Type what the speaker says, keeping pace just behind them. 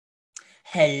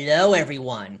Hello,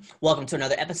 everyone. Welcome to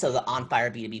another episode of the On Fire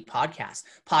B2B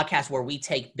podcast where we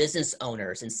take business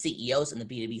owners and CEOs in the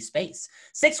B2B space.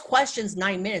 6 questions,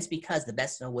 9 minutes, because the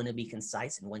best know when to be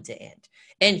concise and when to end.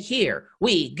 And here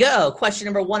we go. Question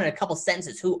number 1 in a couple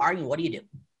sentences. Who are you? What do you do?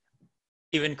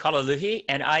 Stephen Kalaluhi,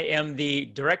 and I am the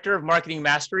Director of Marketing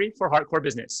Mastery for Hardcore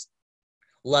Business.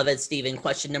 Love it, Stephen.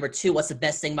 Question number 2. What's the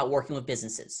best thing about working with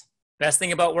businesses? Best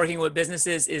thing about working with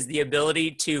businesses is the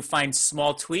ability to find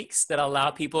small tweaks that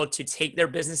allow people to take their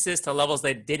businesses to levels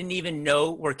they didn't even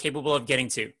know were capable of getting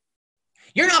to.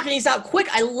 You're knocking these out quick.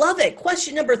 I love it.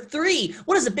 Question number 3.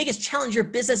 What is the biggest challenge your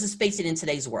business is facing in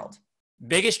today's world?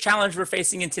 Biggest challenge we're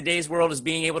facing in today's world is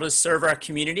being able to serve our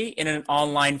community in an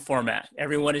online format.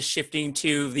 Everyone is shifting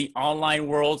to the online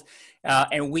world,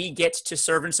 and we get to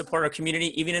serve and support our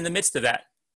community even in the midst of that.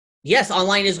 Yes,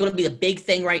 online is going to be the big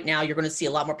thing right now. You're going to see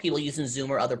a lot more people using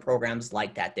Zoom or other programs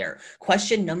like that there.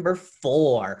 Question number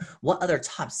 4. What other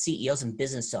top CEOs and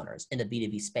business owners in the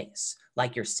B2B space,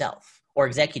 like yourself or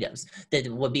executives, that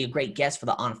would be a great guest for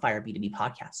the On Fire B2B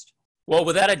podcast? Well,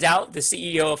 without a doubt, the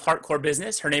CEO of Hardcore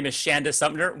Business, her name is Shanda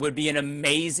Sumner, would be an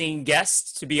amazing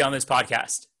guest to be on this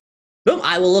podcast. Boom,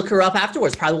 I will look her up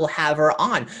afterwards. Probably will have her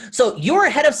on. So you're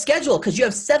ahead of schedule because you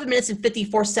have 7 minutes and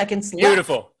 54 seconds left.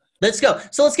 Beautiful. Let's go.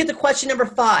 So let's get to question number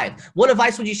 5. What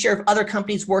advice would you share with other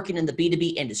companies working in the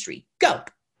B2B industry? Go.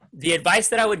 The advice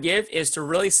that I would give is to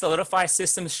really solidify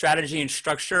system strategy and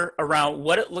structure around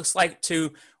what it looks like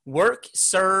to work,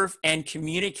 serve, and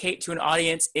communicate to an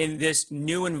audience in this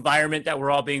new environment that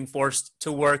we're all being forced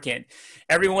to work in.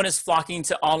 Everyone is flocking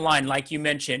to online, like you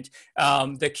mentioned.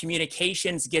 The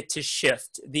communications get to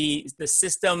shift. The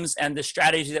systems and the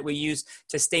strategy that we use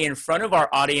to stay in front of our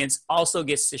audience also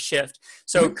gets to shift.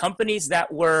 So companies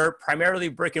that were primarily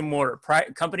brick and mortar,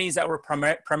 companies that were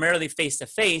primarily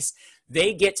face-to-face,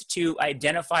 they get to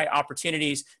identify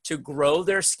opportunities to grow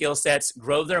their skill sets,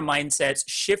 grow their mindsets,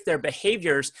 shift their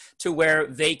behaviors to where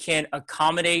they can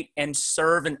accommodate and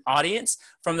serve an audience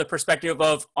from the perspective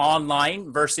of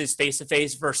online versus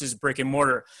face-to-face versus brick and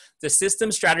mortar. The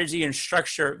system, strategy, and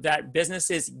structure that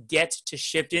businesses get to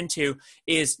shift into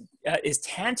is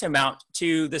tantamount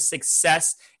to the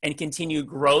success and continued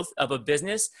growth of a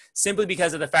business simply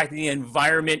because of the fact that the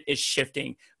environment is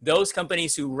shifting. Those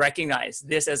companies who recognize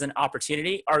this as an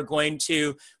opportunity are going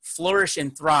to flourish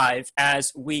and thrive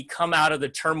as we come out of the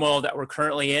turmoil that we're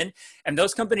currently in. And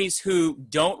those companies who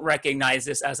don't recognize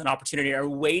this as an opportunity are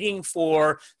waiting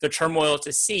for the turmoil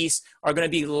to cease are going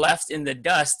to be left in the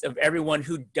dust of everyone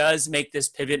who does make this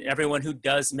pivot and everyone who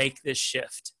does make this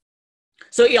shift.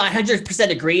 So, I 100%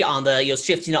 agree on the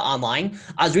shifting to online.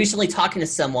 I was recently talking to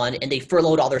someone and they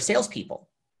furloughed all their salespeople.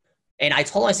 And I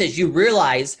told them, I said, you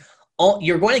realize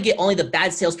you're going to get only the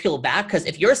bad salespeople back, because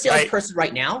if you're a salesperson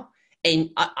right now,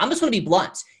 and I'm just going to be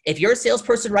blunt, if you're a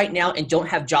salesperson right now and don't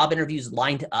have job interviews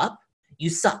lined up, you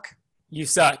suck. You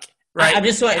suck. Right. I'm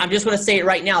just going to say it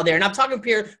right now there. And I'm talking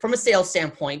from a sales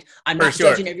standpoint. I'm not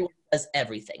judging everyone who does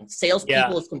everything.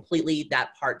 Salespeople is completely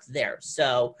that part there.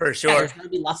 So for sure, there's going to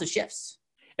be lots of shifts.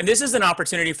 And this is an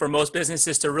opportunity for most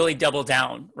businesses to really double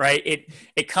down, right?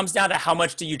 It comes down to how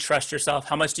much do you trust yourself?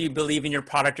 How much do you believe in your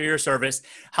product or your service?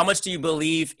 How much do you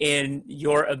believe in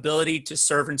your ability to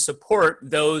serve and support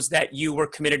those that you were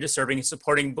committed to serving and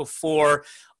supporting before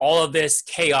all of this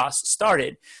chaos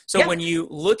started? So when you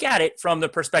look at it from the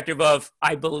perspective of,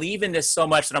 I believe in this so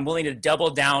much that I'm willing to double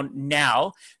down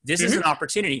now, this is an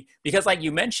opportunity. Because like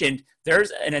you mentioned, there's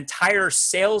an entire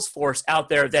sales force out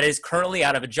there that is currently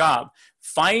out of a job.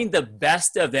 Find the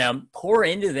best of them, pour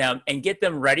into them, and get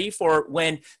them ready for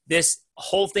when this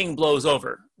whole thing blows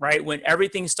over, right? When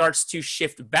everything starts to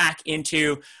shift back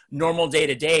into normal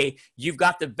day-to-day, you've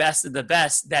got the best of the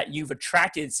best that you've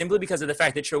attracted simply because of the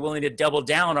fact that you're willing to double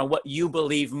down on what you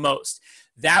believe most.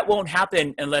 That won't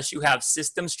happen unless you have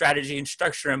system, strategy, and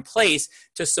structure in place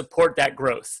to support that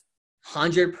growth.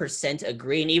 100%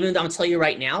 agree. And even I'm going to tell you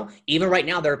right now,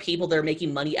 there are people that are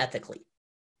making money ethically.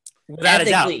 Without a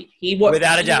doubt.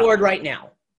 Without a doubt. Right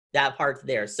now, that part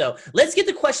there. So let's get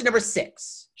to question number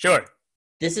 6. Sure.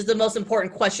 This is the most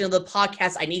important question of the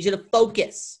podcast. I need you to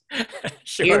focus.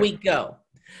 Sure. Here we go.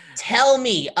 Tell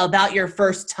me about your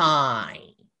first time.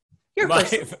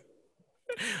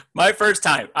 My first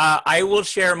time. I will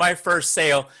share my first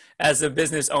sale as a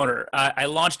business owner. I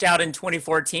launched out in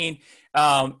 2014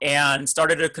 and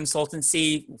started a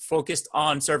consultancy focused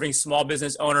on serving small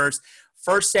business owners.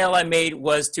 First sale I made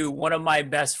was to one of my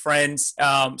best friends,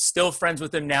 still friends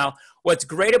with him now. What's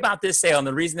great about this sale, and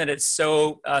the reason that it's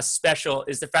so special,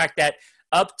 is the fact that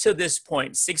up to this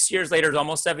point, 6 years later,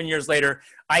 almost 7 years later,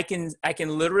 I can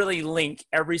literally link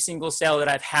every single sale that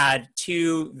I've had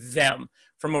to them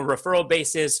from a referral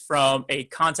basis, from a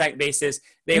contact basis.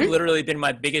 They've literally been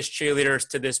my biggest cheerleaders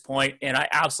to this point, and I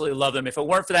absolutely love them. If it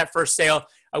weren't for that first sale,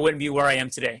 I wouldn't be where I am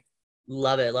today.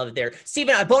 Love it. Love it there.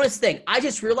 Steven, a bonus thing. I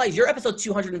just realized you're episode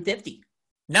 250.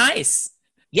 Nice.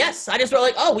 Yes. I just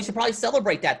realized, we should probably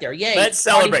celebrate that there. Yay. Let's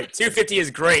celebrate. 250 is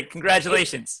great.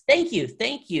 Congratulations. Thank you.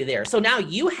 Thank you there. So now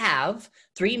you have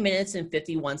 3 minutes and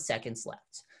 51 seconds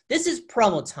left. This is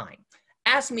promo time.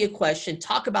 Ask me a question,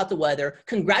 talk about the weather,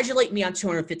 congratulate me on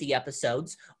 250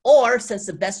 episodes, or since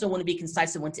the best one to be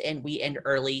concise and when to end, we end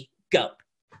early. Go.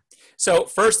 So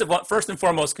first and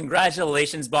foremost,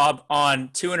 congratulations, Bob, on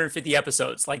 250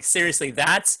 episodes. Like seriously,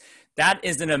 that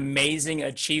is an amazing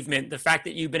achievement. The fact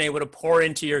that you've been able to pour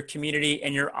into your community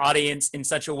and your audience in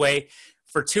such a way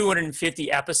for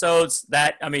 250 episodes,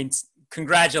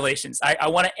 congratulations. I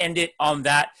want to end it on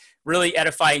that, really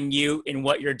edifying you in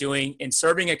what you're doing and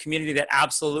serving a community that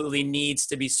absolutely needs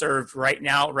to be served right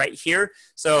now, right here.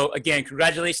 So again,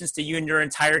 congratulations to you and your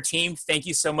entire team. Thank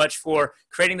you so much for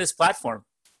creating this platform.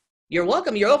 You're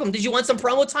welcome. You're welcome. Did you want some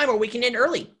promo time, or we can end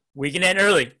early? We can end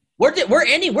early. We're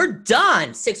ending. We're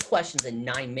done. 6 questions in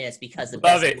 9 minutes because the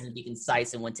best is to be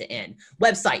concise and when to end.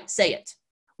 Website, say it.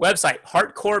 Website,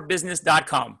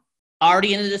 heartcorebusiness.com.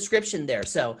 Already in the description there.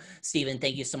 So, Steven,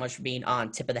 thank you so much for being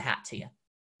on. Tip of the hat to you.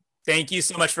 Thank you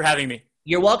so much for having me.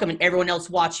 You're welcome. And everyone else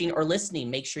watching or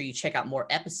listening, make sure you check out more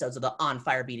episodes of the On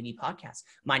Fire B2B podcast.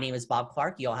 My name is Bob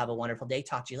Clark. You all have a wonderful day.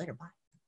 Talk to you later. Bye.